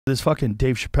This fucking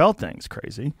Dave Chappelle thing's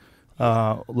crazy.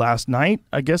 Last night,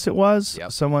 I guess it was,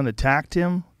 someone attacked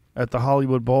him at the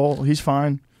Hollywood Bowl. He's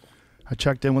fine. I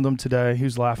checked in with him today. He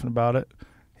was laughing about it.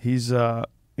 He's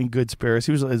in good spirits.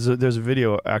 There's a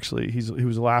video actually. He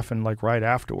was laughing like right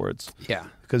afterwards. Yeah.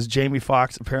 Because Jamie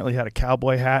Foxx apparently had a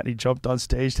cowboy hat and he jumped on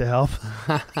stage to help.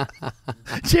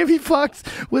 Jamie Foxx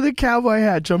with a cowboy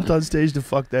hat jumped on stage to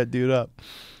fuck that dude up.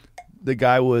 The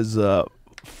guy was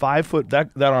 5 foot.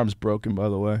 That arm's broken, by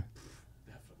the way.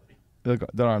 Definitely.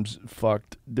 That arm's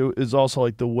fucked. There is also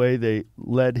like the way they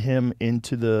led him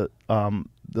into the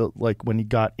like when he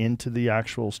got into the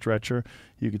actual stretcher,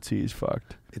 you could see he's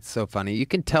fucked. It's so funny. You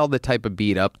can tell the type of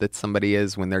beat up that somebody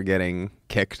is when they're getting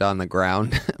kicked on the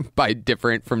ground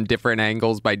from different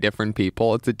angles by different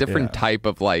people. It's a different type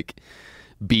of like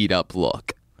beat up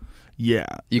look. Yeah.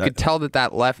 You could tell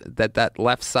that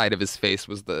left side of his face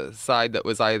was the side that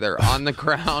was either on the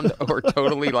ground or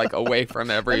totally like away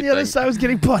from everything. And the other side was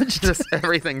getting punched. Just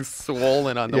everything's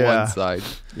swollen on the one side.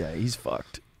 Yeah, he's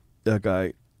fucked. That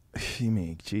guy. You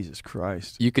mean, Jesus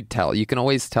Christ. You could tell. You can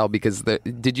always tell because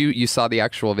you saw the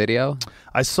actual video?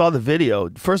 I saw the video.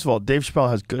 First of all, Dave Chappelle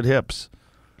has good hips.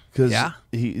 Because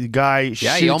the guy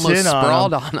shoots he almost in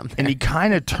sprawled on him. And he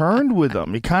kind of turned with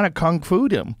him. He kind of kung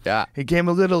fu'd him. Yeah. He came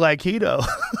a little Aikido.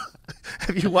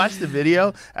 Have you watched the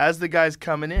video? As the guy's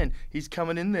coming in, he's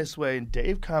coming in this way, and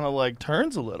Dave kind of like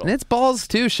turns a little. And it's balls,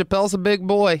 too. Chappelle's a big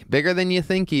boy. Bigger than you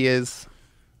think he is.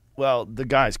 Well, the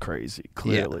guy's crazy.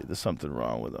 Clearly, there's something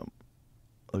wrong with him.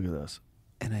 Look at this.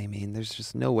 And I mean, there's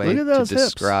just no way to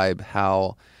describe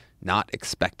how not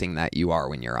expecting that you are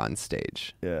when you're on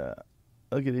stage. Yeah.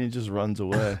 Look at him. He just runs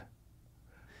away.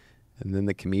 And then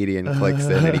the comedian clicks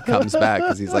in and he comes back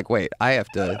because he's like, wait, I have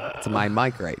to my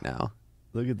mic right now.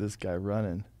 Look at this guy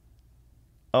running.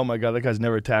 Oh, my God. That guy's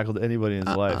never tackled anybody in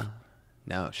his life.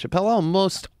 No.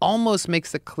 Chappelle almost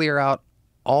makes it clear out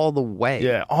all the way.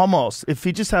 Yeah, almost. If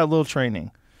he just had a little training.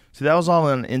 See, that was all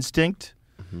an instinct.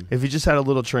 If he just had a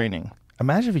little training.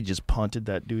 Imagine if he just punted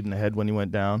that dude in the head when he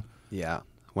went down. Yeah,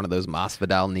 one of those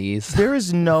Masvidal knees. There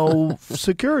is no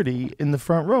security in the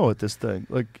front row at this thing.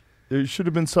 Like, there should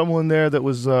have been someone there that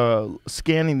was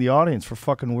scanning the audience for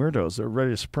fucking weirdos. They're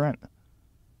ready to sprint.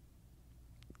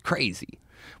 Crazy.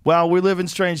 Well, we live in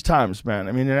strange times, man.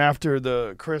 I mean, and after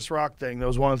the Chris Rock thing, that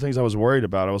was one of the things I was worried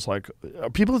about. I was like, are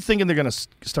people thinking they're going to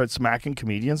start smacking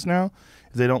comedians now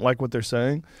if they don't like what they're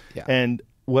saying? Yeah. And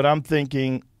what I'm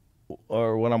thinking,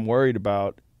 or what I'm worried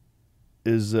about,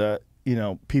 is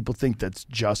people think that's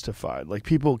justified. Like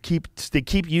people keep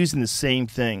using the same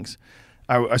things.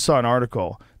 I saw an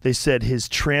article. They said his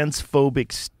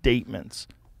transphobic statements.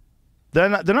 They're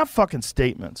not fucking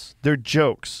statements. They're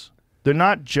jokes. They're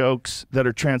not jokes that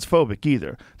are transphobic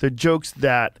either. They're jokes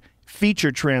that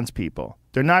feature trans people.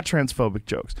 They're not transphobic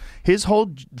jokes. His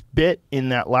whole bit in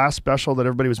that last special that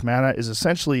everybody was mad at is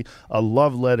essentially a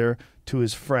love letter to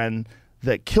his friend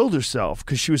that killed herself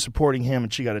because she was supporting him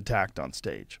and she got attacked on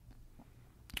stage.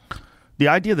 The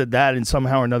idea that in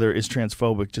somehow or another is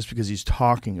transphobic just because he's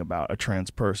talking about a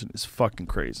trans person is fucking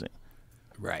crazy.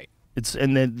 Right.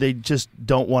 And then they just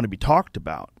don't want to be talked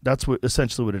about. That's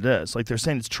essentially what it is. Like they're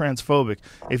saying it's transphobic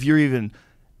if you're even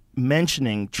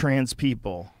mentioning trans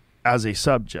people as a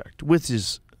subject, which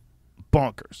is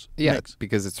bonkers. Yeah,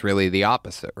 because it's really the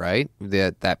opposite, right?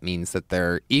 That means that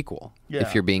they're equal. Yeah.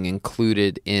 If you're being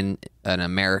included in an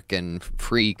American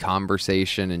free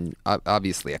conversation and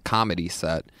obviously a comedy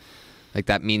set, like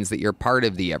that means that you're part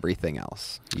of the everything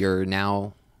else. You're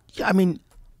now... Yeah, I mean...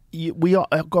 we all,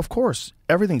 of course,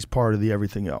 everything's part of the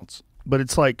everything else. But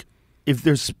it's like, if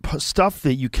there's stuff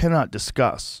that you cannot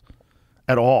discuss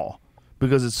at all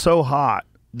because it's so hot,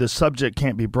 the subject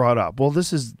can't be brought up. Well,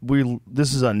 this is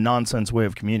a nonsense way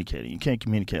of communicating. You can't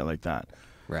communicate like that.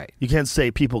 Right. You can't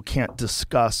say people can't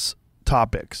discuss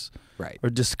topics. Right. Or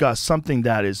discuss something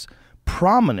that is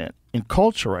prominent in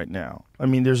culture right now. I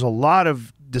mean, there's a lot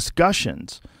of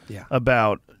discussions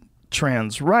about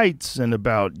trans rights and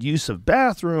about use of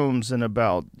bathrooms and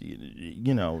about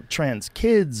trans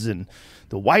kids, and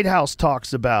the White House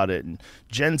talks about it, and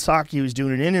Jen Psaki was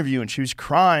doing an interview and she was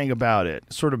crying about it,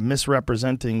 sort of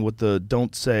misrepresenting what the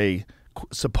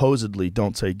supposedly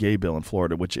don't say gay bill in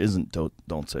Florida, which isn't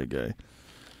don't say gay.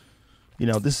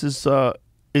 This is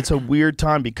it's a weird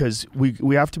time because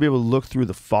we have to be able to look through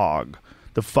the fog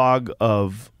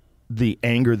of the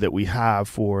anger that we have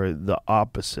for the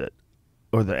opposite,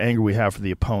 or the anger we have for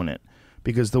the opponent,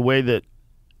 because the way that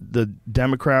the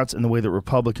Democrats and the way that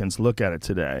Republicans look at it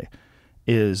today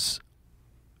is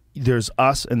there's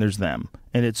us and there's them,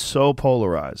 and it's so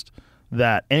polarized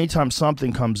that anytime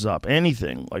something comes up,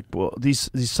 anything like these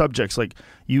subjects, like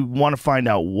you want to find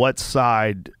out what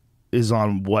side is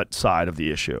on what side of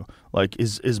the issue. Like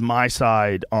is my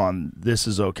side on this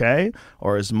is okay,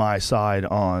 or is my side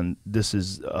on this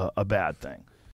is a bad thing?